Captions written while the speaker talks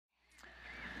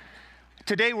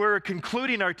Today we're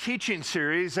concluding our teaching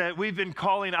series that we've been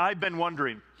calling I've Been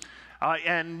Wondering.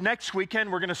 And next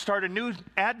weekend we're going to start a new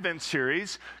Advent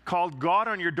series called God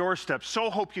on Your Doorstep. So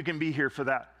hope you can be here for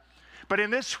that. But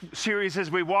in this series, as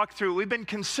we walk through, we've been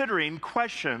considering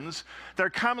questions that are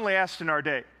commonly asked in our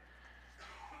day.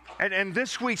 And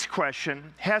this week's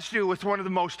question has to do with one of the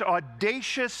most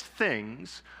audacious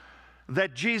things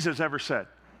that Jesus ever said.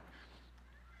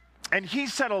 And he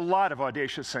said a lot of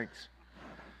audacious things.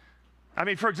 I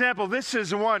mean, for example, this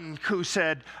is one who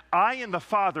said, I and the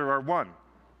Father are one.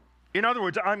 In other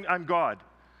words, I'm God.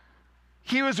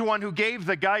 He was the one who gave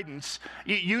the guidance.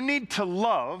 You need to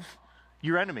love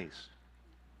your enemies.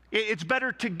 It's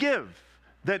better to give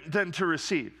than to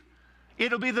receive.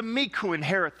 It'll be the meek who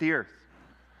inherit the earth.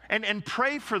 And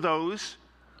pray for those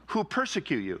who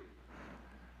persecute you.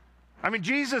 I mean,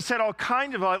 Jesus said all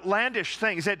kinds of outlandish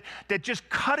things that just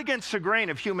cut against the grain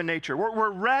of human nature.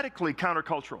 We're radically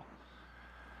countercultural.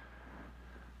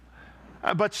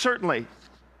 But certainly,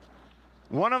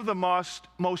 one of the most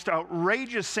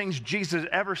outrageous things Jesus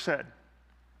ever said,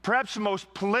 perhaps the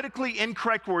most politically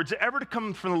incorrect words ever to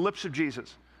come from the lips of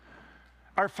Jesus,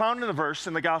 are found in the verse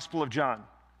in the Gospel of John.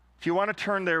 If you want to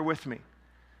turn there with me.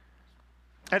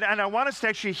 And I want us to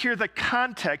actually hear the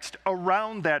context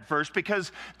around that verse,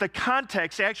 because the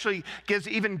context actually gives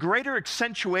even greater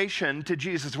accentuation to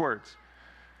Jesus' words.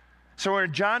 So we're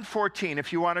in John 14,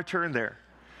 if you want to turn there.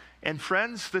 And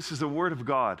friends, this is the Word of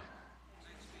God.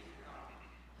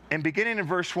 And beginning in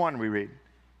verse 1, we read,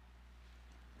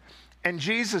 And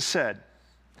Jesus said,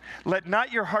 Let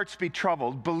not your hearts be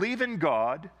troubled. Believe in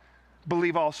God.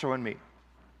 Believe also in me.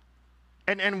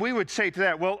 And we would say to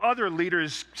that, well, other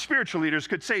leaders, spiritual leaders,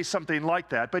 could say something like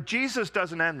that. But Jesus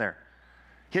doesn't end there.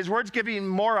 His words get even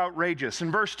more outrageous. In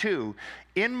verse 2,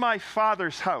 in my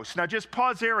Father's house. Now just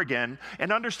pause there again and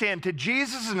understand, to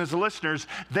Jesus and his listeners,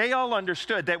 they all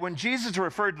understood that when Jesus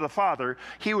referred to the Father,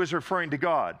 he was referring to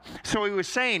God. So he was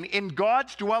saying, in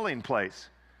God's dwelling place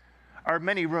are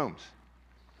many rooms.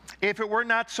 If it were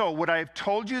not so, would I have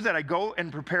told you that I go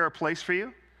and prepare a place for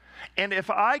you? And if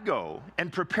I go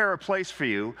and prepare a place for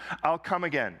you, I'll come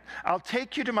again. I'll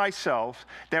take you to myself,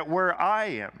 that where I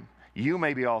am, you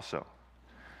may be also.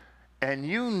 And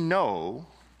you know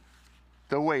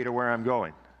the way to where I'm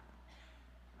going.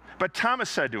 But Thomas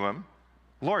said to him,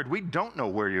 Lord, we don't know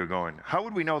where you're going. How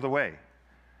would we know the way?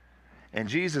 And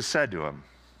Jesus said to him,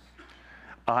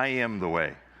 I am the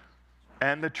way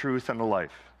and the truth and the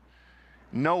life.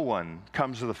 No one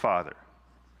comes to the Father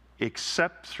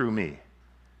except through me.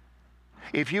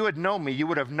 If you had known me, you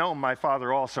would have known my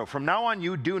Father also. From now on,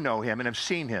 you do know him and have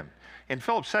seen him. And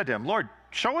Philip said to him, Lord,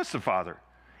 show us the Father,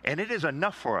 and it is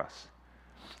enough for us.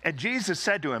 And Jesus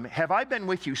said to him, Have I been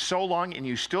with you so long, and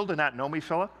you still do not know me,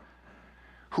 Philip?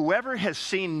 Whoever has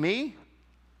seen me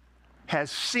has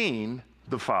seen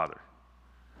the Father.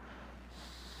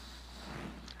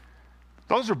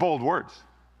 Those are bold words.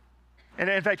 And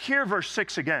in fact, hear verse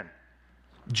 6 again.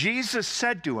 Jesus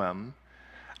said to him,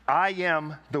 I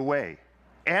am the way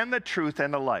and the truth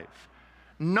and the life.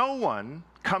 No one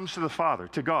comes to the Father,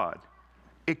 to God,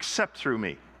 except through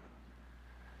me.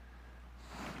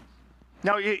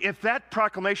 Now, if that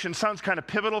proclamation sounds kind of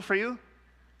pivotal for you,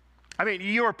 I mean,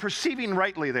 you are perceiving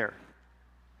rightly there.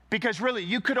 Because really,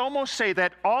 you could almost say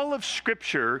that all of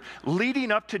Scripture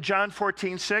leading up to John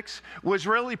 14:6 was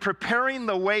really preparing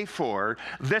the way for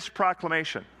this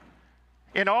proclamation.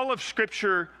 And all of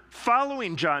Scripture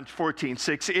following John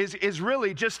 14:6 is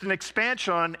really just an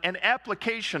expansion on an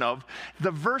application of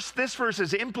this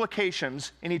verse's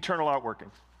implications in eternal outworkings.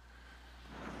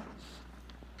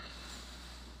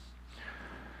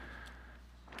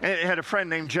 I had a friend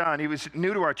named John. He was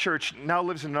new to our church, now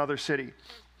lives in another city.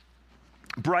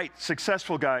 Bright,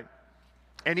 successful guy.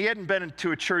 And he hadn't been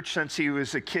to a church since he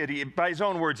was a kid. By his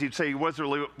own words, he'd say he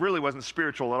really wasn't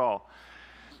spiritual at all.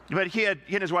 But he and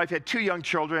his wife had 2 young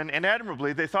children, and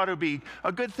admirably, they thought it would be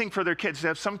a good thing for their kids to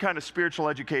have some kind of spiritual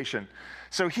education.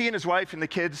 So he and his wife and the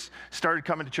kids started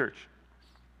coming to church.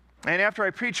 And after I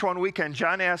preached one weekend,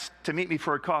 John asked to meet me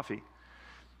for a coffee.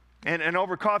 And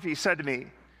over coffee, he said to me,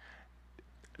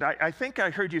 I think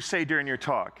I heard you say during your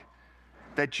talk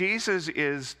that Jesus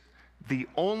is the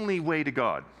only way to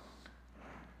God.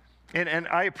 And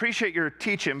I appreciate your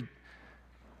teaching,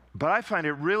 but I find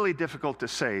it really difficult to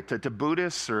say to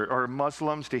Buddhists or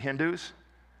Muslims, to Hindus,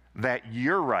 that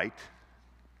you're right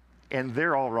and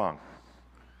they're all wrong.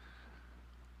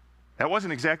 That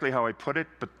wasn't exactly how I put it,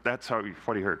 but that's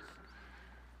what he heard.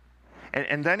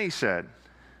 And then he said,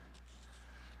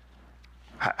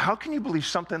 how can you believe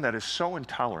something that is so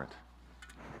intolerant,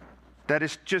 that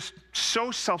is just so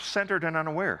self-centered and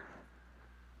unaware?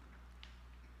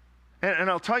 And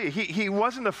I'll tell you, he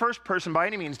wasn't the first person by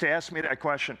any means to ask me that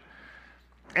question.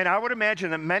 And I would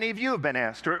imagine that many of you have been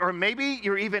asked, or maybe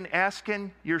you're even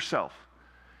asking yourself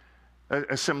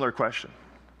a similar question.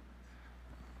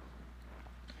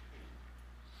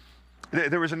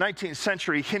 There was a 19th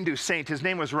century Hindu saint. His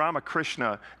name was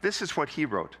Ramakrishna. This is what he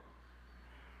wrote.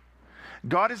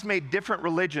 God has made different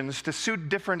religions to suit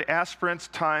different aspirants,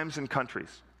 times, and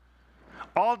countries.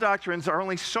 All doctrines are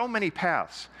only so many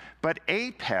paths, but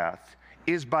a path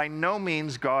is by no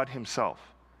means God himself.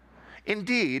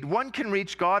 Indeed, one can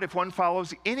reach God if one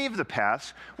follows any of the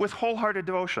paths with wholehearted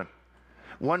devotion.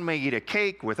 One may eat a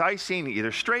cake with icing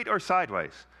either straight or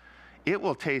sideways. It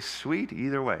will taste sweet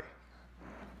either way.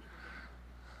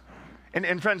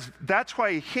 And friends, that's why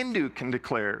a Hindu can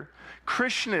declare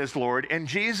Krishna is Lord and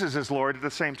Jesus is Lord at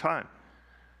the same time.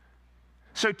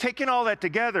 So taking all that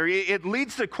together, it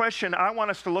leads to the question I want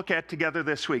us to look at together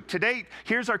this week. Today,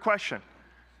 here's our question.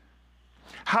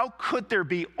 How could there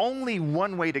be only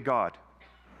one way to God?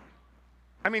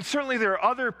 I mean, certainly there are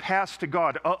other paths to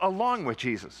God along with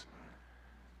Jesus.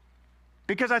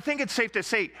 Because I think it's safe to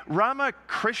say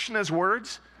Ramakrishna's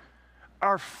words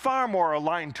are far more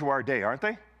aligned to our day, aren't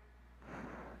they?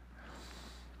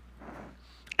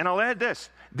 And I'll add this.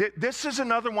 This is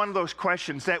another one of those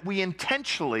questions that we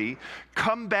intentionally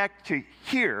come back to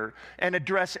here and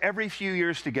address every few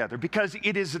years together because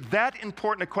it is that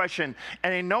important a question,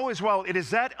 and I know as well it is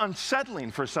that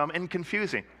unsettling for some and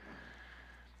confusing.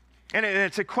 And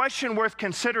it's a question worth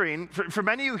considering for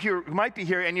many of you who might be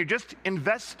here and you're just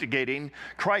investigating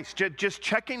Christ, just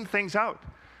checking things out.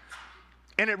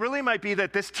 And it really might be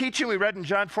that this teaching we read in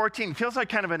John 14 feels like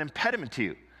kind of an impediment to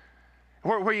you.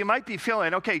 Where you might be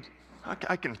feeling, okay,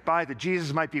 I can buy that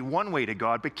Jesus might be one way to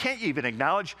God, but can't you even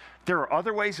acknowledge there are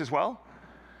other ways as well?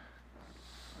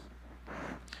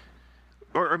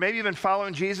 Or maybe you've been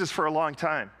following Jesus for a long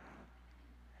time.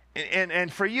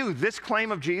 And for you, this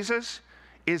claim of Jesus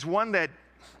is one that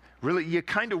really you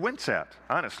kind of wince at,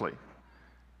 honestly.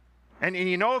 And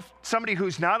you know, if somebody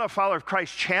who's not a follower of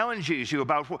Christ challenges you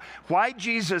about why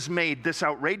Jesus made this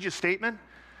outrageous statement,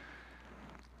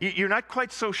 you're not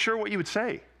quite so sure what you would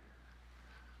say.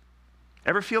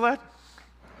 Ever feel that?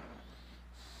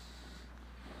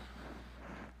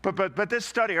 But this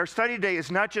study, our study today, is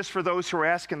not just for those who are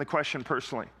asking the question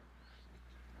personally.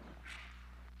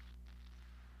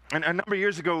 And a number of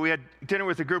years ago, we had dinner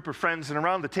with a group of friends, and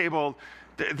around the table,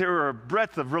 there were a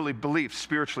breadth of really beliefs,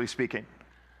 spiritually speaking.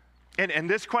 And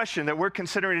this question that we're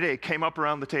considering today came up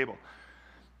around the table.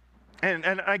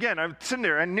 And again, I'm sitting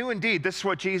there, and knew indeed this is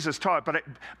what Jesus taught, but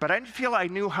I didn't feel I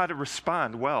knew how to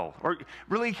respond well or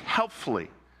really helpfully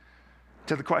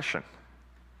to the question.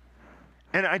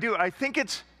 And I think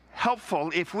it's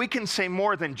helpful if we can say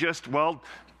more than just, well,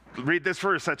 read this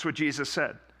verse, that's what Jesus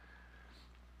said.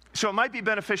 So it might be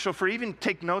beneficial for even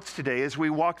take notes today as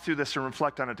we walk through this and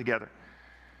reflect on it together.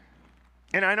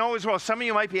 And I know as well, some of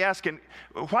you might be asking,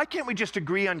 why can't we just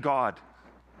agree on God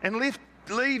and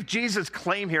leave Jesus'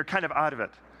 claim here kind of out of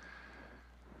it?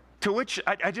 To which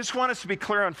I just want us to be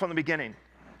clear on from the beginning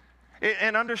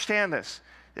and understand this.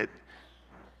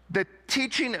 The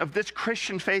teaching of this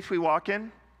Christian faith we walk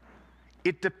in,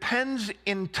 it depends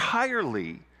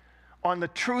entirely on the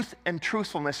truth and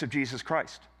truthfulness of Jesus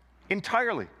Christ.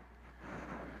 Entirely.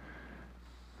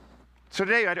 So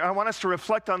today I want us to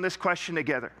reflect on this question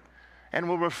together. And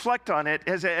we'll reflect on it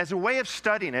as a way of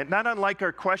studying it, not unlike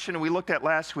our question we looked at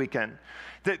last weekend.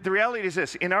 The reality is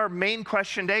this, in our main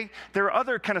question today, there are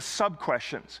other kind of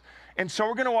sub-questions. And so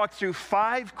we're going to walk through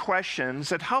 5 questions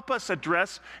that help us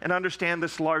address and understand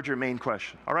this larger main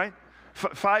question, all right?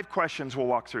 5 questions we'll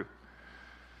walk through.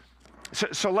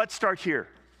 So let's start here.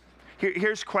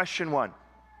 Here's question 1.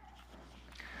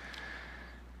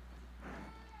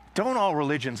 Don't all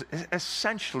religions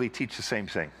essentially teach the same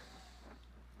thing?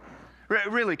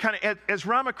 Really, kind of as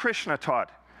Ramakrishna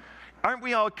taught, aren't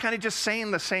we all kind of just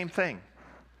saying the same thing?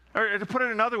 Or to put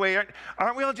it another way,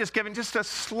 aren't we all just giving just a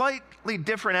slightly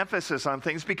different emphasis on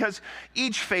things because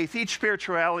each faith, each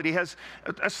spirituality has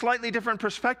a slightly different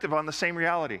perspective on the same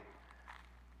reality?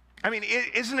 I mean,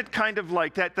 isn't it kind of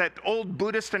like that old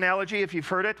Buddhist analogy, if you've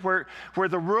heard it, where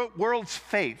the world's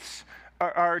faiths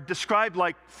are described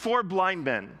like 4 blind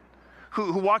men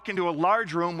who walk into a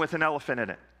large room with an elephant in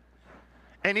it.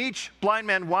 And each blind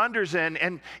man wanders in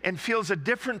and feels a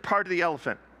different part of the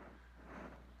elephant.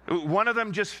 One of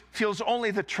them just feels only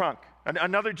the trunk,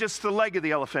 another just the leg of the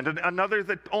elephant, and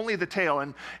another only the tail,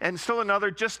 and still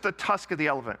another just the tusk of the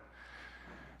elephant.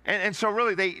 And so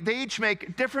really they each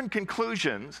make different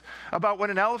conclusions about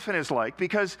what an elephant is like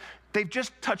because they've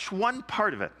just touched one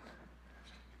part of it.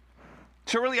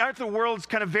 So really, aren't the world's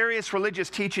kind of various religious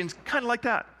teachings kind of like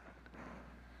that?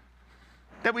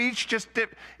 That we each just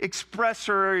express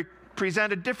or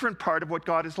present a different part of what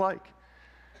God is like.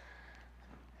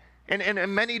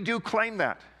 And many do claim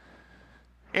that.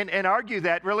 And argue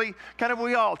that really kind of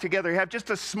we all together have just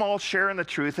a small share in the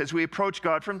truth as we approach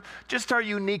God from just our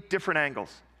unique different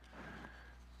angles.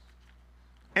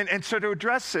 And so to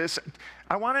address this,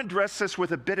 I want to address this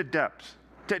with a bit of depth,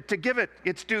 to give it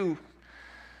its due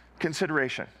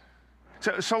consideration.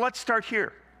 So let's start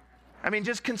here. I mean,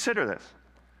 just consider this.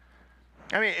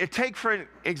 I mean, take for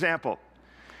example,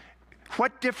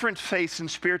 what different faiths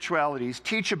and spiritualities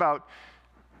teach about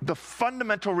the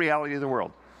fundamental reality of the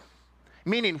world?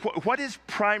 Meaning, what is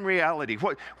prime reality?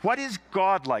 What is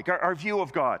God like, our view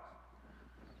of God?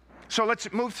 So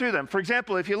let's move through them. For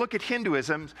example, if you look at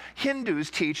Hinduism,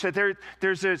 Hindus teach that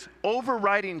there's this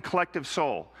overriding collective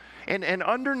soul. And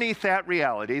underneath that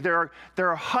reality, there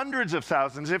are hundreds of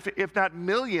thousands, if not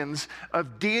millions,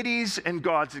 of deities and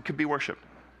gods that could be worshipped.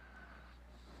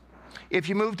 If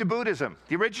you move to Buddhism,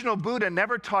 the original Buddha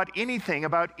never taught anything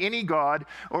about any god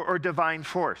or divine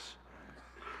force.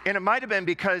 And it might have been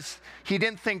because he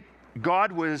didn't think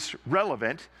God was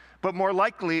relevant, but more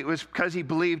likely it was because he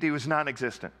believed he was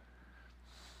non-existent.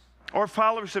 Or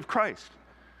followers of Christ.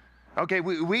 Okay,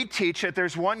 we teach that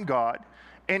there's one God,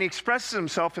 and he expresses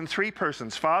himself in three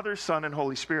persons, Father, Son, and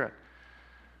Holy Spirit.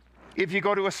 If you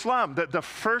go to Islam, the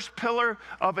first pillar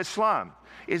of Islam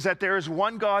is that there is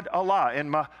one God, Allah,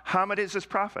 and Muhammad is his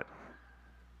prophet.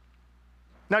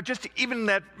 Now, just even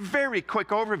that very quick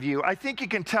overview, I think you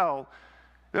can tell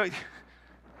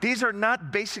these are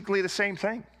not basically the same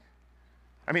thing.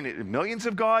 I mean, millions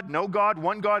of God, no God,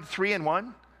 one God, three in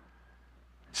one.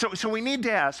 So we need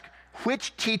to ask,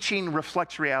 which teaching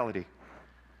reflects reality?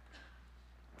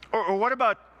 Or what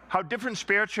about how different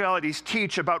spiritualities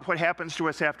teach about what happens to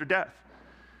us after death?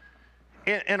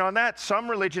 And on that, some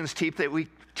religions teach that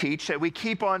we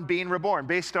keep on being reborn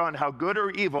based on how good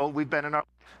or evil we've been in our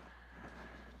life.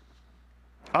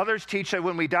 Others teach that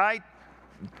when we die,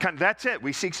 that's it,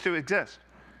 we cease to exist.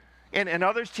 And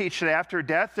others teach that after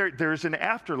death, there's an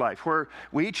afterlife where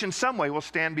we each in some way will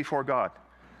stand before God.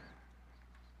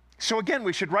 So again,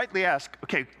 we should rightly ask,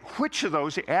 okay, which of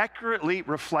those accurately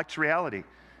reflects reality?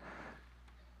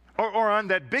 Or on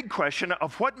that big question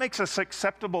of what makes us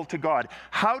acceptable to God,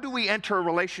 how do we enter a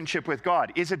relationship with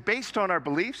God? Is it based on our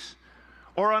beliefs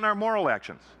or on our moral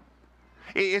actions?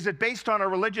 Is it based on our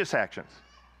religious actions?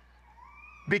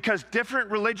 Because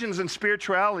different religions and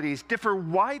spiritualities differ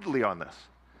widely on this.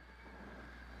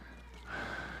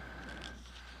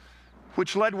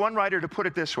 Which led one writer to put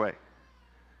it this way: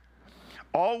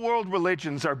 all world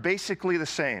religions are basically the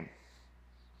same,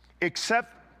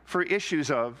 except for issues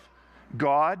of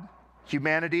God,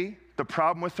 humanity, the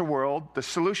problem with the world, the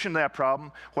solution to that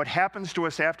problem, what happens to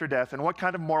us after death, and what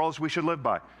kind of morals we should live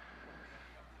by.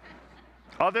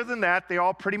 Other than that, they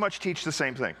all pretty much teach the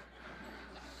same thing.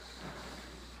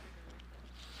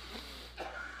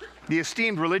 The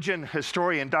esteemed religion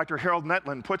historian, Dr. Harold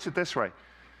Netland, puts it this way: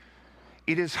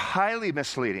 it is highly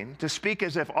misleading to speak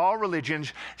as if all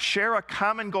religions share a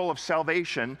common goal of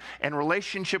salvation and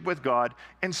relationship with God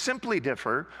and simply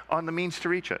differ on the means to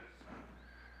reach it.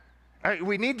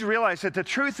 We need to realize that the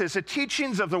truth is the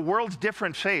teachings of the world's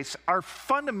different faiths are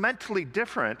fundamentally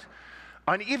different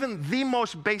on even the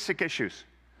most basic issues.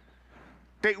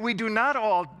 We do not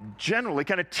all generally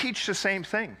kind of teach the same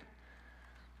thing.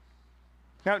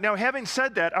 Now, having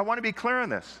said that, I want to be clear on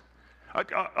this.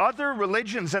 Other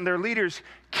religions and their leaders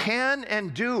can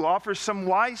and do offer some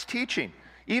wise teaching,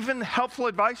 even helpful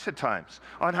advice at times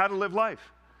on how to live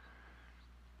life.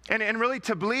 And really,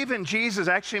 to believe in Jesus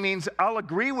actually means I'll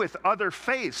agree with other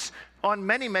faiths on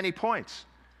many, many points.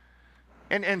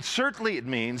 And certainly it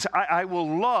means I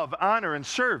will love, honor, and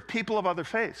serve people of other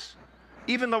faiths,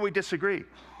 even though we disagree.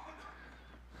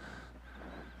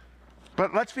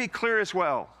 But let's be clear as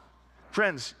well.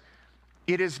 Friends,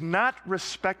 it is not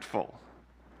respectful,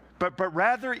 but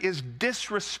rather is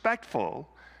disrespectful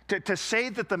to say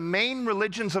that the main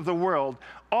religions of the world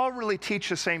all really teach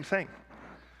the same thing.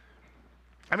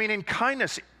 I mean, in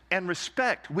kindness and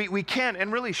respect, we can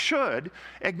and really should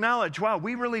acknowledge, wow,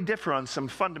 we really differ on some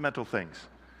fundamental things.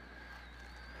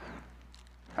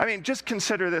 I mean, just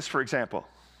consider this, for example.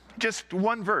 Just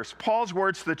one verse, Paul's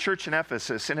words to the church in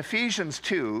Ephesus. In Ephesians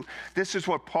 2, this is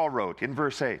what Paul wrote in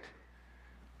verse 8.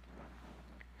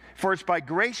 For it's by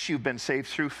grace you've been saved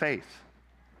through faith.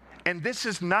 And this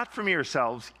is not from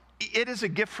yourselves, it is a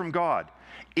gift from God.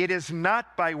 It is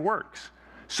not by works,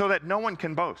 so that no one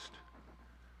can boast.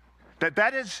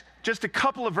 That is just a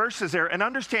couple of verses there, and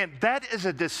understand that is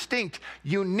a distinct,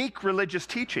 unique religious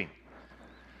teaching.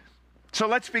 So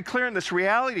let's be clear on this.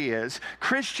 Reality is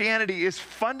Christianity is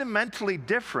fundamentally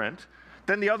different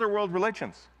than the other world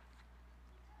religions.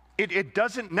 It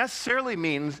doesn't necessarily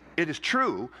mean it is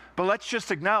true, but let's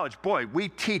just acknowledge, boy, we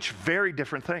teach very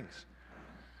different things.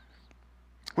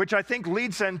 Which I think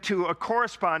leads then to a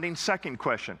corresponding second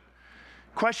question.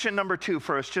 Question number 2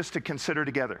 for us just to consider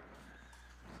together.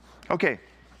 Okay.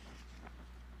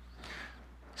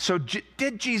 So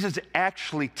did Jesus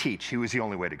actually teach he was the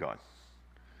only way to God?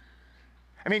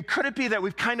 I mean, could it be that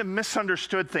we've kind of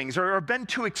misunderstood things or been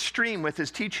too extreme with his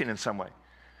teaching in some way?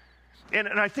 And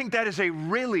I think that is a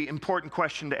really important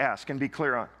question to ask and be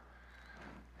clear on.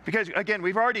 Because, again,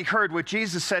 we've already heard what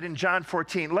Jesus said in John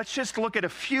 14. Let's just look at a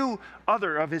few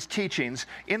other of his teachings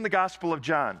in the Gospel of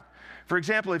John. For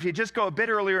example, if you just go a bit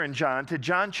earlier in John to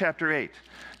John chapter 8.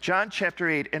 John chapter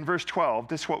 8 and verse 12,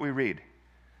 this is what we read.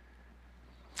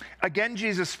 Again,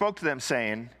 Jesus spoke to them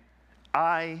saying,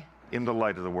 I am the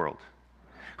light of the world.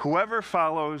 Whoever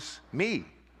follows me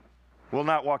will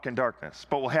not walk in darkness,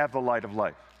 but will have the light of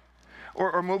life.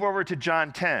 Or move over to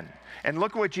John 10, and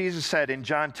look at what Jesus said in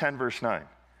John 10, verse 9.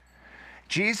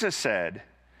 Jesus said,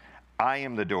 I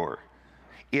am the door.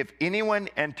 If anyone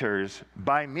enters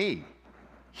by me,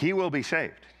 he will be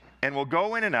saved, and will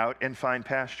go in and out and find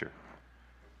pasture.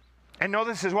 And know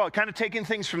this as well, kind of taking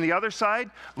things from the other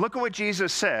side, look at what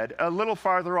Jesus said a little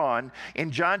farther on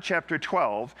in John chapter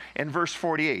 12 and verse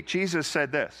 48. Jesus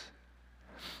said this.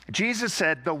 Jesus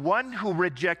said, the one who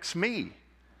rejects me,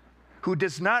 who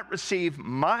does not receive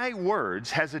my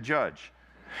words, has a judge.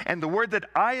 And the word that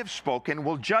I have spoken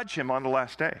will judge him on the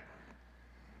last day.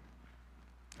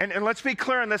 And let's be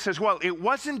clear on this as well. It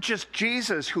wasn't just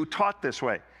Jesus who taught this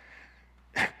way.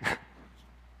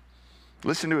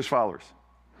 Listen to his followers.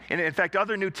 And in fact,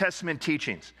 other New Testament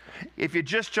teachings. If you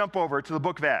just jump over to the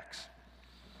book of Acts.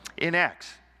 In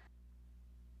Acts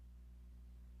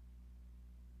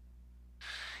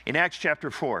chapter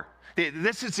 4.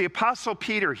 This is the Apostle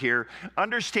Peter here.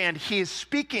 Understand, he is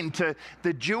speaking to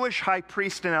the Jewish high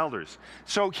priest and elders.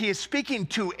 So he is speaking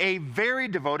to a very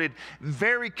devoted,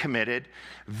 very committed,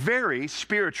 very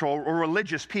spiritual or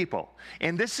religious people.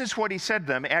 And this is what he said to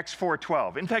them, Acts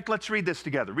 4:12. In fact, let's read this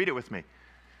together. Read it with me.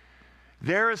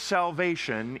 There is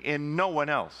salvation in no one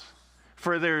else,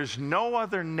 for there is no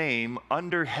other name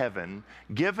under heaven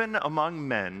given among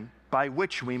men by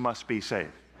which we must be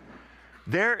saved.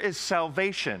 There is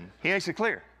salvation, he makes it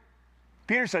clear.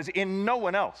 Peter says, in no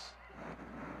one else.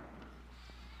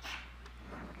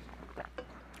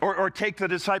 Or take the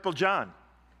disciple John,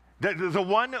 the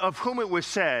one of whom it was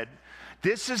said,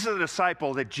 this is the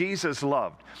disciple that Jesus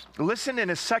loved. Listen, in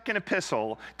his second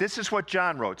epistle, this is what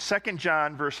John wrote, 2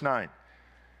 John verse 9.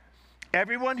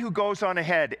 Everyone who goes on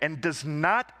ahead and does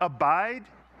not abide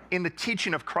in the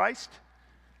teaching of Christ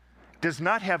does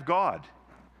not have God.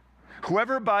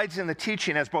 Whoever abides in the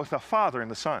teaching has both the Father and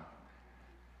the Son.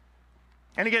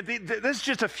 And again, this is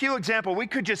just a few examples. We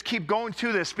could just keep going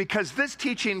through this because this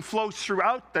teaching flows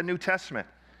throughout the New Testament.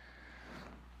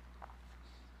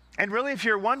 And really, if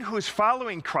you're one who is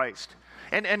following Christ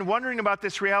and wondering about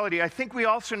this reality, I think we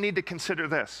also need to consider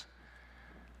this.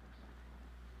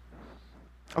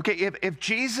 Okay, if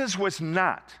Jesus was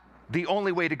not the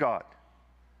only way to God,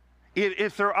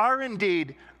 if there are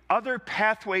indeed other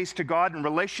pathways to God and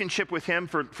relationship with him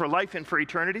for life and for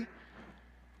eternity,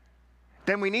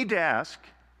 then we need to ask,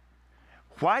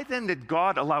 why then did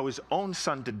God allow his own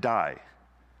son to die?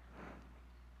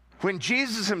 When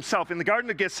Jesus himself in the Garden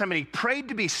of Gethsemane prayed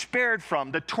to be spared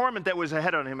from the torment that was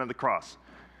ahead on him on the cross.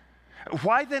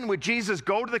 Why then would Jesus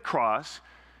go to the cross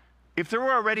if there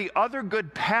were already other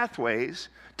good pathways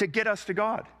to get us to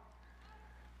God?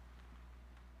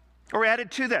 Or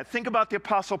added to that, think about the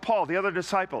Apostle Paul, the other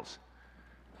disciples.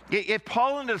 If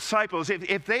Paul and the disciples,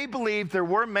 if they believed there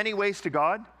were many ways to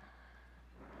God,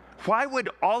 why would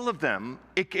all of them,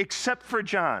 except for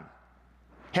John,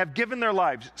 have given their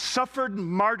lives, suffered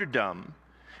martyrdom,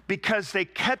 because they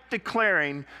kept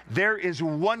declaring there is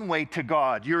one way to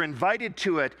God. You're invited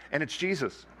to it, and it's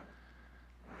Jesus.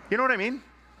 You know what I mean?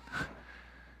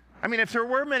 I mean, if there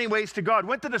were many ways to God,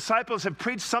 wouldn't the disciples have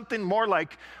preached something more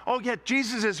like, oh, yeah,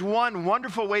 Jesus is one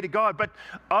wonderful way to God, but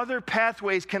other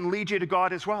pathways can lead you to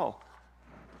God as well?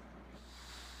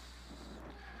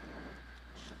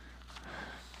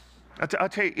 I'll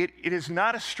tell you, it is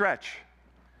not a stretch.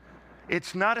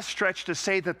 It's not a stretch to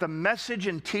say that the message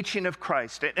and teaching of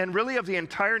Christ, and really of the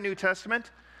entire New Testament,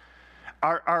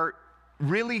 are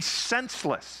really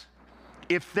senseless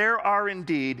if there are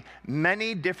indeed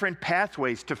many different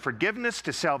pathways to forgiveness,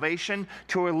 to salvation,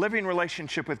 to a living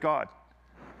relationship with God.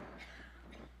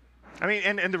 I mean,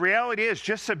 and the reality is,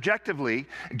 just subjectively,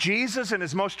 Jesus and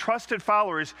his most trusted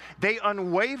followers, they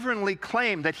unwaveringly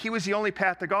claim that he was the only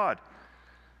path to God.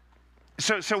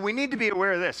 So we need to be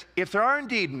aware of this. If there are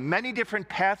indeed many different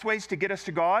pathways to get us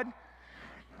to God,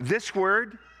 this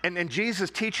word and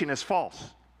Jesus' teaching is false.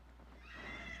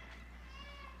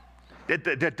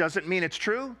 That doesn't mean it's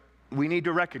true. We need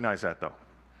to recognize that, though.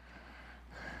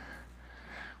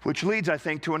 Which leads, I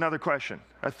think, to another question,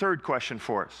 a third question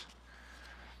for us.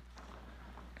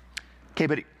 Okay,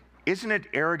 but isn't it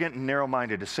arrogant and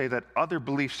narrow-minded to say that other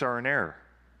beliefs are in error?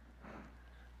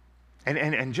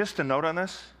 And just a note on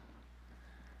this,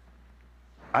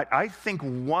 I think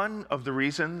one of the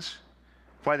reasons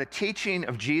why the teaching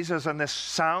of Jesus on this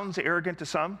sounds arrogant to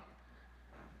some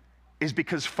is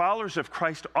because followers of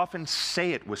Christ often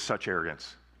say it with such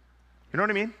arrogance. You know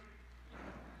what I mean?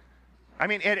 I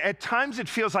mean, at times it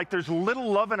feels like there's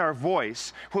little love in our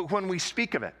voice when we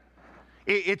speak of it.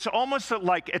 It's almost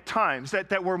like at times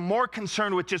that we're more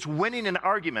concerned with just winning an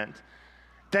argument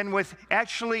than with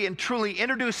actually and truly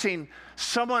introducing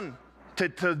someone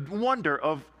to wonder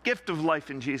of gift of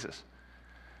life in Jesus.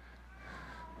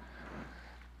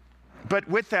 But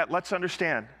with that, let's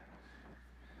understand,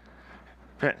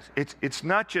 it's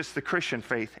not just the Christian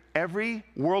faith. Every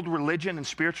world religion and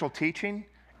spiritual teaching,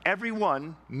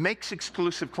 everyone makes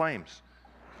exclusive claims.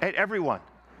 Everyone.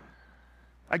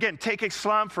 Again, take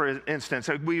Islam, for instance.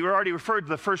 We already referred to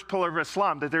the first pillar of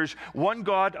Islam, that there's one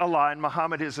God, Allah, and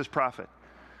Muhammad is his prophet.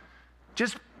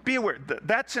 Just be aware,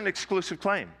 that's an exclusive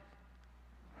claim.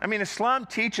 I mean, Islam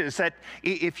teaches that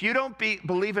if you don't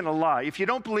believe in Allah, if you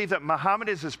don't believe that Muhammad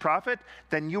is his prophet,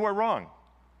 then you are wrong.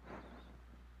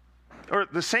 Or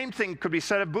the same thing could be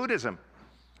said of Buddhism,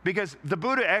 because the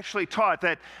Buddha actually taught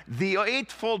that the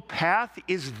Eightfold Path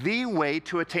is the way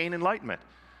to attain enlightenment.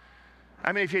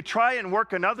 I mean, if you try and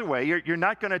work another way, you're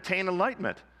not going to attain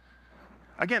enlightenment.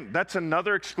 Again, that's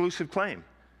another exclusive claim.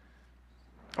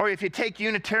 Or if you take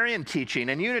Unitarian teaching,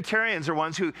 and Unitarians are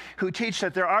ones who teach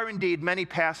that there are indeed many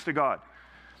paths to God,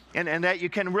 and that you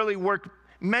can really work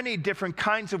many different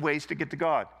kinds of ways to get to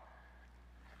God.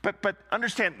 But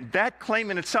understand, that claim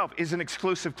in itself is an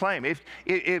exclusive claim.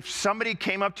 If somebody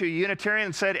came up to a Unitarian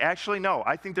and said, actually, no,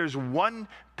 I think there's one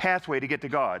pathway to get to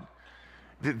God,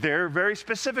 they're very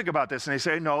specific about this, and they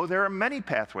say, no, there are many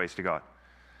pathways to God.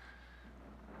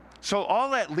 So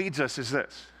all that leads us is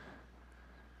this.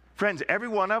 Friends, every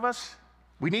one of us,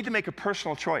 we need to make a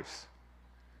personal choice.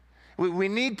 We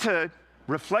need to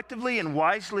reflectively and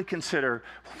wisely consider,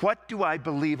 what do I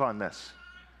believe on this?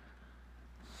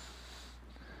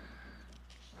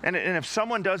 And if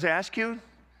someone does ask you,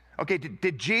 okay,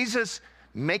 did Jesus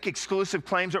make exclusive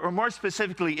claims? Or more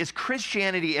specifically, is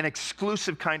Christianity an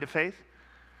exclusive kind of faith?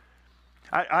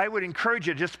 I would encourage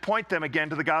you to just point them again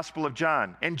to the Gospel of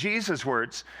John. In Jesus'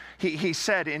 words, he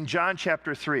said in John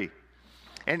chapter 3,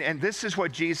 and this is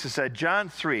what Jesus said, John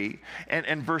 3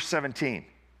 and verse 17.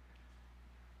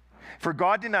 For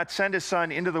God did not send his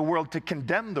Son into the world to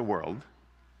condemn the world,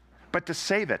 but to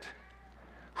save it.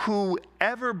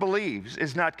 Whoever believes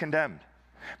is not condemned,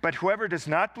 but whoever does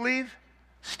not believe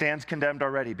stands condemned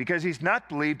already, because he's not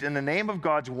believed in the name of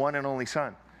God's one and only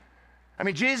Son. I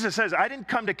mean, Jesus says, I didn't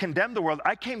come to condemn the world,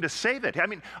 I came to save it. I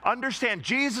mean, understand,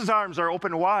 Jesus' arms are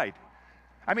open wide.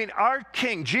 I mean, our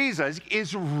King, Jesus,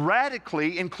 is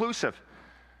radically inclusive,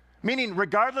 meaning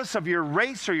regardless of your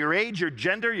race or your age, your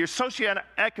gender, your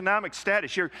socioeconomic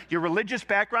status, your religious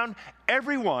background,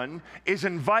 everyone is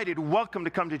invited, welcome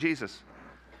to come to Jesus.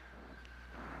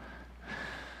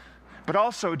 But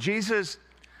also, Jesus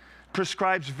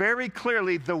prescribes very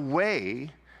clearly the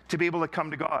way to be able to come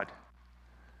to God.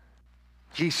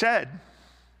 He said,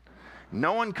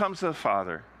 no one comes to the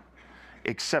Father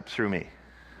except through me.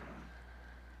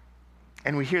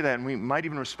 And we hear that, and we might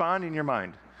even respond in your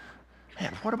mind,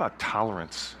 man, what about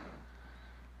tolerance?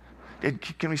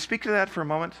 Can we speak to that for a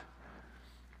moment?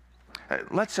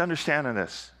 Let's understand on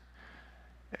this.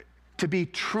 To be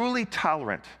truly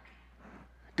tolerant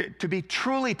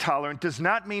does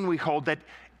not mean we hold that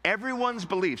everyone's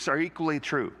beliefs are equally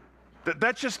true.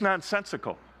 That's just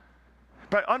nonsensical.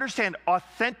 But understand,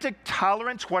 authentic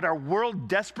tolerance, what our world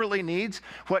desperately needs,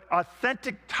 what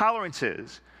authentic tolerance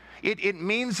is, it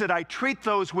means that I treat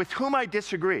those with whom I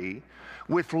disagree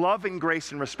with love and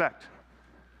grace and respect.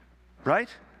 Right?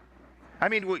 I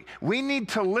mean, we need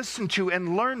to listen to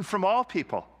and learn from all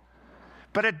people.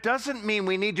 But it doesn't mean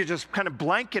we need to just kind of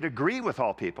blanket agree with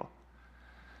all people.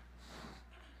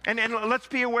 And let's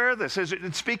be aware of this,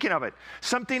 speaking of it,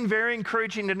 something very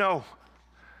encouraging to know.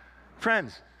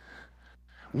 Friends,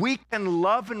 we can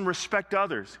love and respect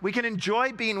others. We can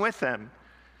enjoy being with them,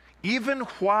 even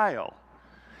while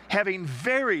having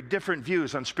very different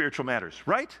views on spiritual matters,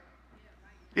 right?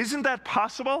 Isn't that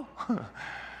possible?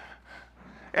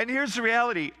 And here's the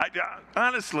reality.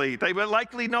 Honestly, they would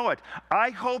likely know it.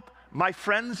 I hope my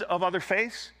friends of other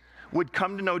faiths would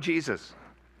come to know Jesus.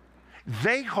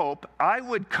 They hope I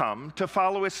would come to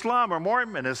follow Islam or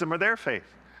Mormonism or their faith.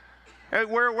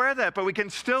 We're aware of that, but we can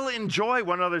still enjoy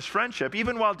one another's friendship,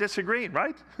 even while disagreeing,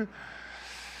 right?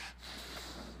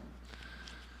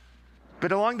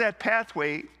 But along that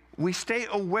pathway, we stay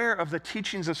aware of the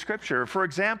teachings of Scripture. For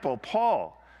example,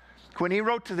 Paul, when he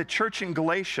wrote to the church in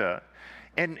Galatia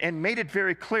and made it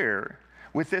very clear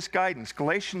with this guidance,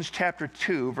 Galatians chapter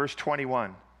 2, verse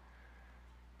 21.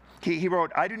 He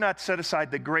wrote, I do not set aside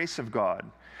the grace of God.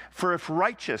 For if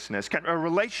righteousness, a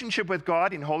relationship with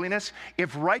God in holiness,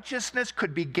 if righteousness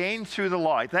could be gained through the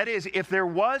law, that is, if there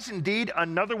was indeed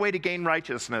another way to gain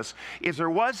righteousness, if there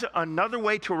was another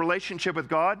way to a relationship with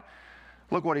God,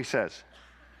 look what he says.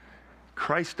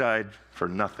 Christ died for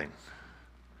nothing.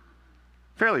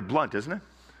 Fairly blunt, isn't it?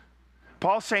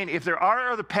 Paul's saying if there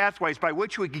are other pathways by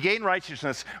which we can gain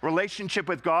righteousness, relationship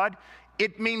with God,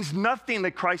 it means nothing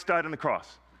that Christ died on the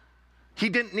cross. He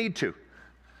didn't need to.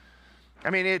 I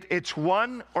mean, it's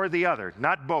one or the other,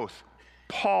 not both.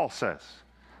 Paul says.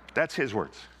 That's his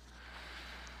words.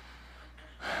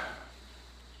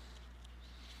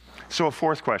 So a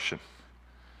fourth question.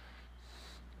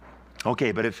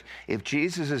 Okay, but if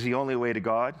Jesus is the only way to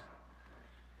God,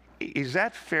 is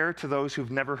that fair to those who've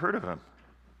never heard of him?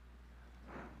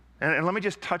 And let me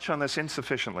just touch on this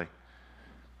insufficiently.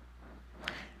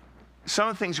 Some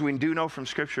of the things we do know from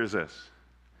Scripture is this.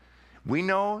 We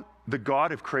know the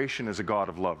God of creation is a God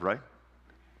of love, right?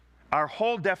 Our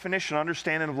whole definition,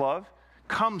 understanding of love,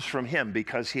 comes from him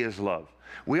because he is love.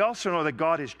 We also know that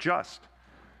God is just.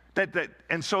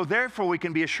 And so therefore we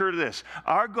can be assured of this.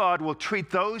 Our God will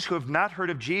treat those who have not heard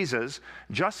of Jesus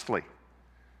justly.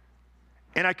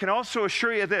 And I can also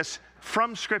assure you this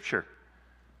from Scripture.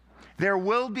 There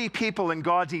will be people in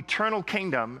God's eternal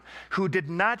kingdom who did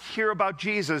not hear about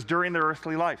Jesus during their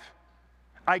earthly life.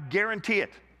 I guarantee it.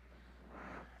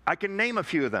 I can name a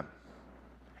few of them.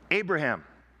 Abraham,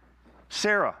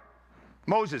 Sarah,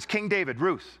 Moses, King David,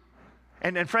 Ruth.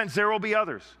 And friends, there will be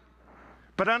others.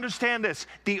 But understand this,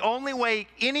 the only way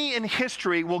any in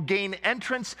history will gain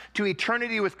entrance to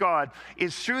eternity with God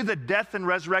is through the death and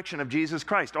resurrection of Jesus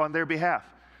Christ on their behalf.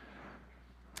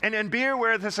 And be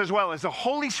aware of this as well, as the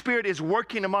Holy Spirit is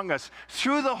working among us.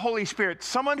 Through the Holy Spirit,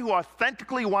 someone who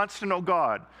authentically wants to know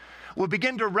God will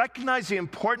begin to recognize the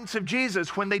importance of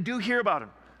Jesus when they do hear about him.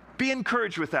 Be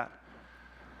encouraged with that.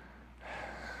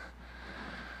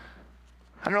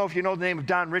 I don't know if you know the name of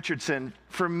Don Richardson.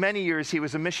 For many years, he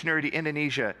was a missionary to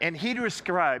Indonesia, and he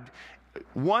described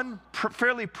one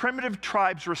fairly primitive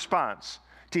tribe's response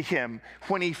to him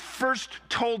when he first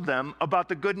told them about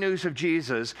the good news of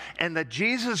Jesus and that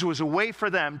Jesus was a way for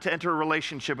them to enter a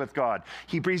relationship with God.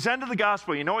 He presented the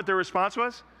gospel. You know what their response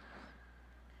was?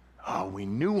 Oh, we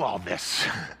knew all this,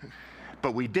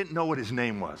 but we didn't know what his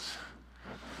name was.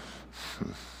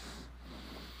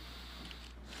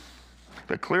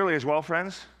 But clearly as well,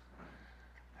 friends,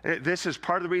 this is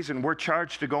part of the reason we're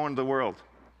charged to go into the world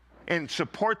and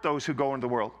support those who go into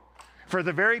the world for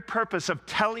the very purpose of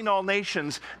telling all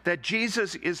nations that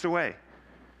Jesus is the way.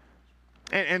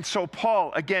 And so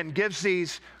Paul, again, gives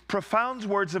these profound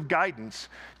words of guidance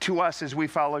to us as we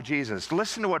follow Jesus.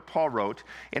 Listen to what Paul wrote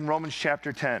in Romans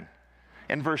chapter 10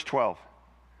 and verse 12.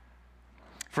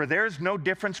 For there is no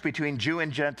difference between Jew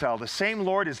and Gentile. The same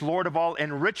Lord is Lord of all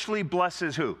and richly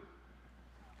blesses who?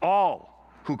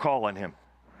 All who call on him.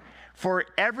 For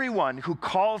everyone who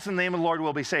calls in the name of the Lord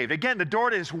will be saved. Again, the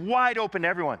door is wide open to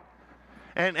everyone.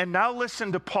 And now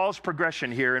listen to Paul's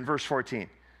progression here in verse 14.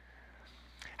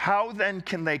 How then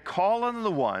can they call on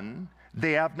the one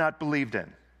they have not believed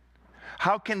in?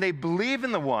 How can they believe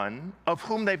in the one of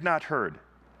whom they've not heard?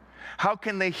 How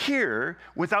can they hear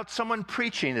without someone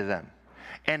preaching to them?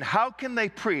 And how can they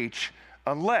preach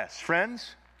unless,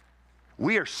 friends,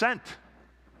 we are sent?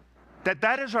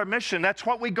 That is our mission. That's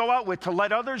what we go out with, to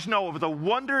let others know of the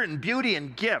wonder and beauty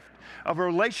and gift of a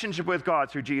relationship with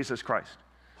God through Jesus Christ.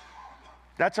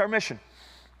 That's our mission.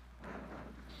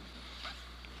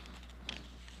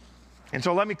 And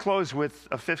so let me close with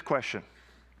a fifth question.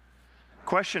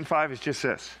 Question 5 is just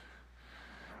this.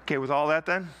 Okay, with all that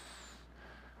then?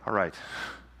 All right.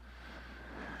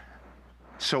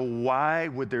 So why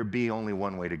would there be only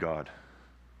one way to God?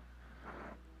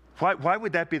 Why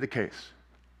would that be the case?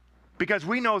 Because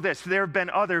we know this, there have been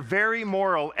other very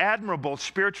moral, admirable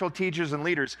spiritual teachers and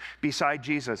leaders beside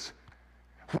Jesus.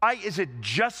 Why is it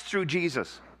just through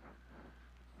Jesus?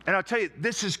 And I'll tell you,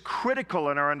 this is critical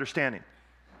in our understanding.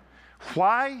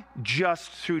 Why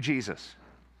just through Jesus?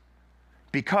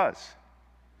 Because,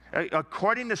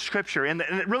 according to Scripture, and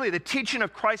really the teaching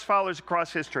of Christ followers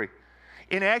across history,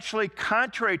 and actually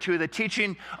contrary to the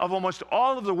teaching of almost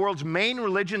all of the world's main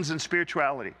religions and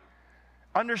spirituality,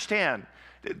 understand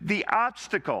the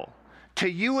obstacle to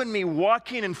you and me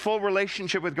walking in full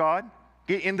relationship with God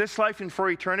in this life and for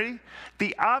eternity,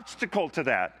 the obstacle to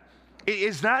that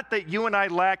is not that you and I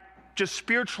lack just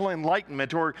spiritual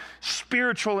enlightenment or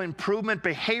spiritual improvement,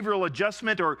 behavioral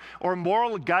adjustment, or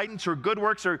moral guidance or good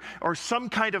works or some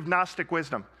kind of Gnostic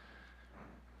wisdom.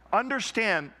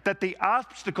 Understand that the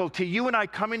obstacle to you and I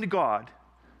coming to God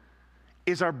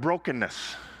is our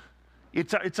brokenness.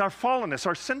 It's our fallenness,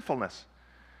 our sinfulness.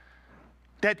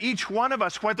 That each one of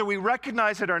us, whether we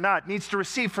recognize it or not, needs to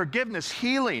receive forgiveness,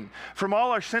 healing from all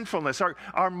our sinfulness,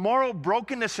 our moral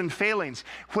brokenness and failings,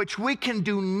 which we can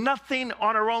do nothing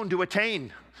on our own to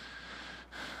attain.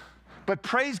 But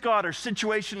praise God, our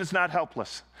situation is not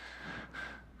helpless.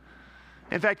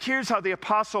 In fact, here's how the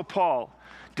Apostle Paul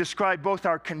described both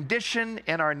our condition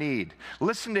and our need.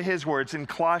 Listen to his words in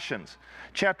Colossians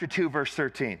chapter 2, verse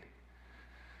 13.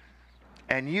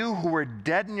 And you who were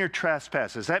dead in your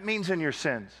trespasses, that means in your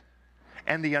sins,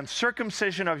 and the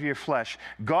uncircumcision of your flesh,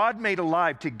 God made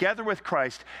alive together with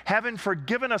Christ, having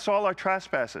forgiven us all our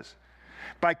trespasses,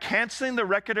 by canceling the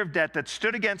record of debt that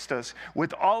stood against us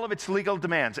with all of its legal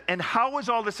demands. And how was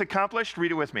all this accomplished?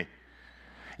 Read it with me.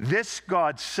 This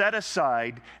God set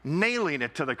aside, nailing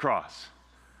it to the cross.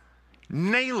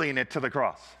 Nailing it to the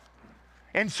cross.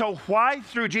 And so why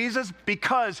through Jesus?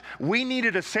 Because we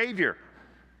needed a Savior.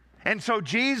 And so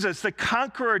Jesus, the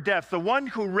conqueror of death, the one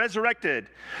who resurrected,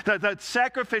 the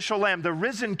sacrificial lamb, the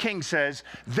risen king says,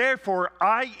 therefore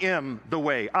I am the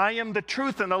way, I am the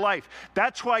truth and the life.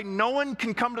 That's why no one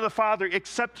can come to the Father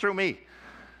except through me.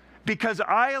 Because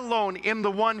I alone am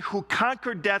the one who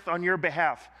conquered death on your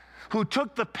behalf, who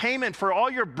took the payment for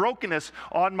all your brokenness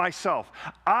on myself.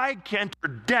 I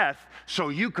entered death so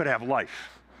you could have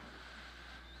life.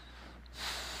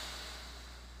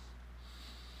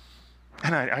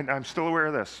 And I'm still aware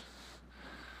of this.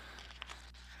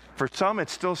 For some, it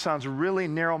still sounds really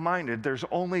narrow-minded. There's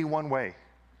only one way.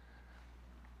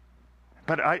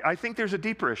 But I think there's a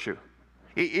deeper issue.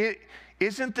 It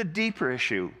isn't the deeper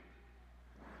issue,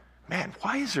 man,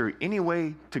 why is there any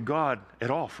way to God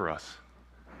at all for us?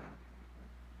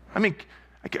 I mean,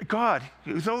 God,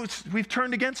 we've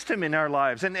turned against him in our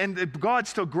lives, and God's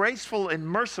still graceful and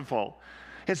merciful,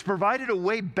 has provided a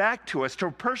way back to us, to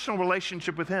a personal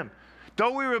relationship with him.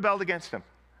 Though we rebelled against him.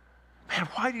 Man,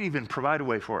 why did he even provide a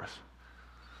way for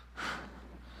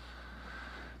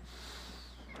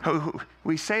us?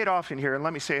 We say it often here, and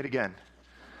let me say it again.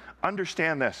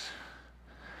 Understand this.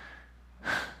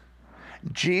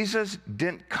 Jesus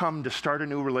didn't come to start a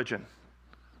new religion.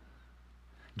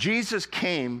 Jesus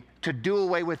came to do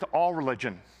away with all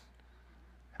religion.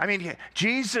 I mean,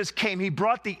 Jesus came, he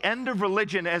brought the end of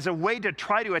religion as a way to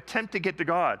try to attempt to get to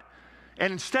God.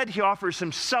 And instead, he offers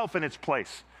himself in its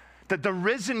place, that the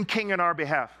risen king on our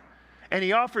behalf. And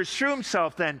he offers through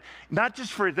himself then, not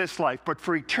just for this life, but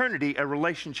for eternity, a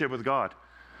relationship with God.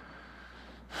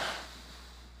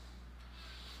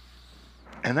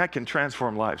 And that can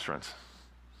transform lives, friends.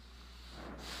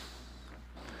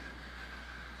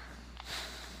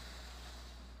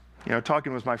 You know,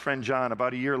 talking with my friend John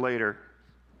about a year later,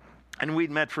 and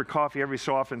we'd met for coffee every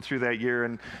so often through that year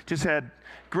and just had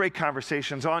great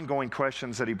conversations, ongoing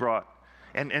questions that he brought.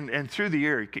 And through the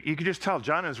year, you could just tell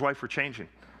John and his wife were changing.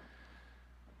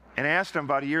 And I asked him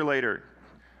about a year later,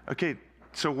 okay,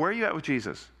 so where are you at with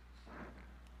Jesus?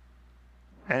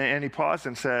 And he paused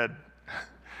and said,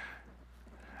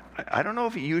 I don't know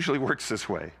if he usually works this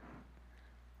way.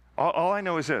 All I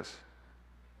know is this.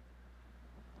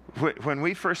 When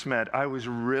we first met, I was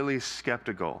really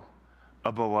skeptical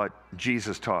about what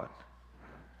Jesus taught.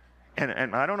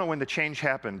 And I don't know when the change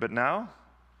happened, but now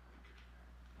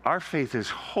our faith is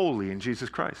wholly in Jesus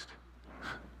Christ.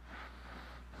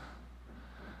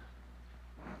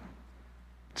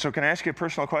 So can I ask you a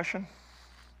personal question?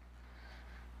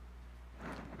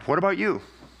 What about you?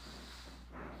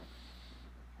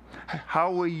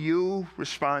 How will you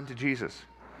respond to Jesus?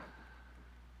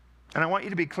 And I want you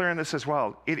to be clear on this as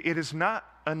well. It is not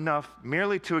enough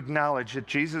merely to acknowledge that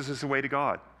Jesus is the way to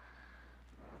God.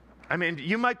 I mean,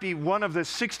 you might be one of the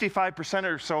 65%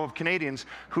 or so of Canadians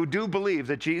who do believe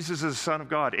that Jesus is the Son of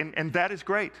God, and that is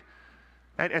great.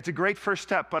 It's a great first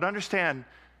step, but understand,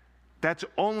 that's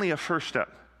only a first step.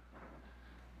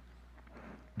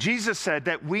 Jesus said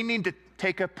that we need to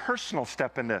take a personal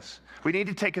step in this. We need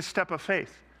to take a step of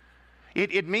faith.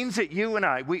 It means that you and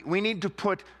I, we need to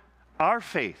put our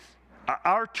faith,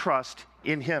 our trust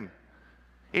in him,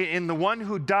 in the one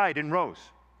who died and rose.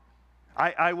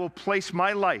 I will place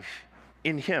my life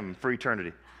in him for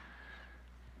eternity.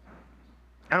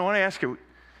 And I want to ask you,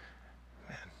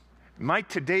 might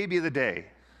today be the day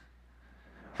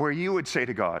where you would say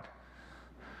to God,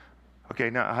 okay,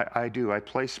 now I do. I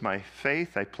place my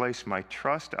faith, I place my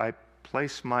trust, I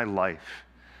place my life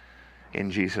in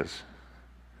Jesus.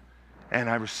 And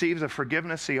I receive the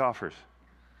forgiveness he offers,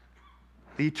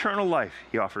 the eternal life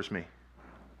he offers me.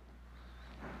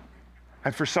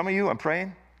 And for some of you, I'm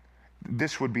praying,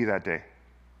 this would be that day.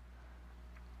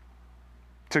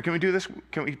 So can we do this?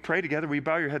 Can we pray together? Will you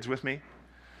bow your heads with me?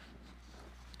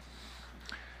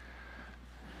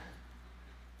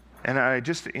 And I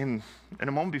just, in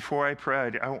a moment before I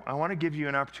pray, I want to give you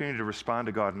an opportunity to respond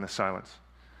to God in the silence.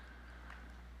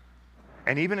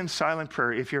 And even in silent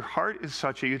prayer, if your heart is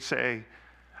such that you'd say,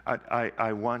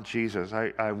 I want Jesus.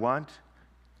 I want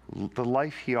the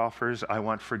life he offers. I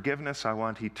want forgiveness. I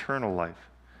want eternal life.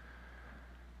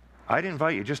 I'd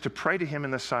invite you just to pray to him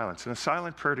in the silence, in a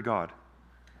silent prayer to God.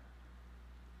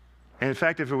 And in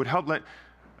fact, if it would help,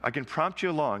 I can prompt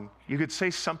you along. You could say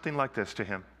something like this to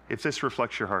him, if this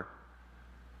reflects your heart.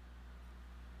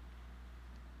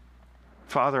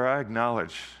 Father, I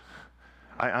acknowledge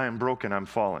I am broken, I'm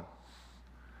fallen.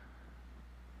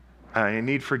 I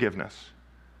need forgiveness.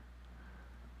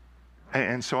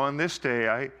 And so on this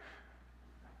day,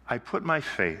 I put my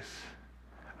faith,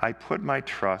 I put my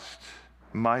trust,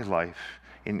 my life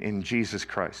in Jesus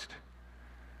Christ.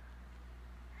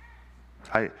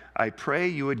 I pray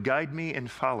you would guide me in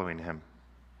following him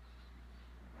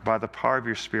by the power of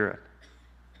your Spirit.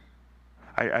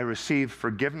 I receive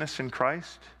forgiveness in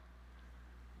Christ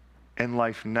and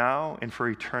life now and for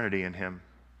eternity in him.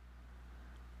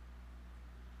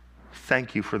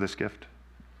 Thank you for this gift.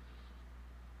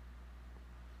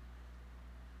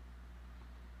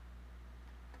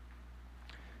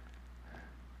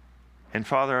 And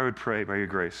Father, I would pray by your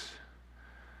grace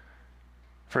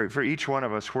for each one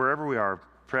of us, wherever we are,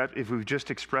 perhaps if we've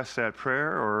just expressed that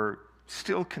prayer or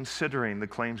still considering the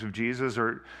claims of Jesus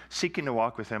or seeking to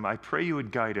walk with him, I pray you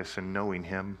would guide us in knowing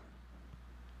him.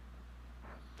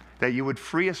 That you would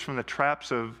free us from the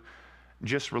traps of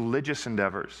just religious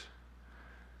endeavors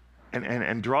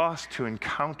and draw us to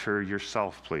encounter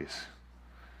yourself, please.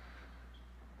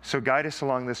 So guide us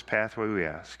along this pathway, we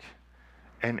ask.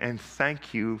 And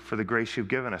thank you for the grace you've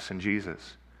given us in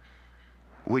Jesus.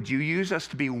 Would you use us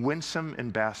to be winsome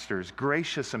ambassadors,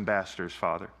 gracious ambassadors,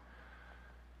 Father,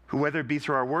 who, whether it be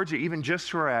through our words or even just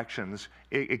through our actions,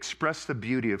 express the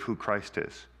beauty of who Christ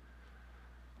is.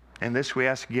 And this we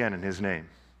ask again in his name.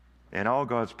 And all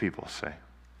God's people say,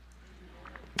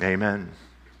 amen.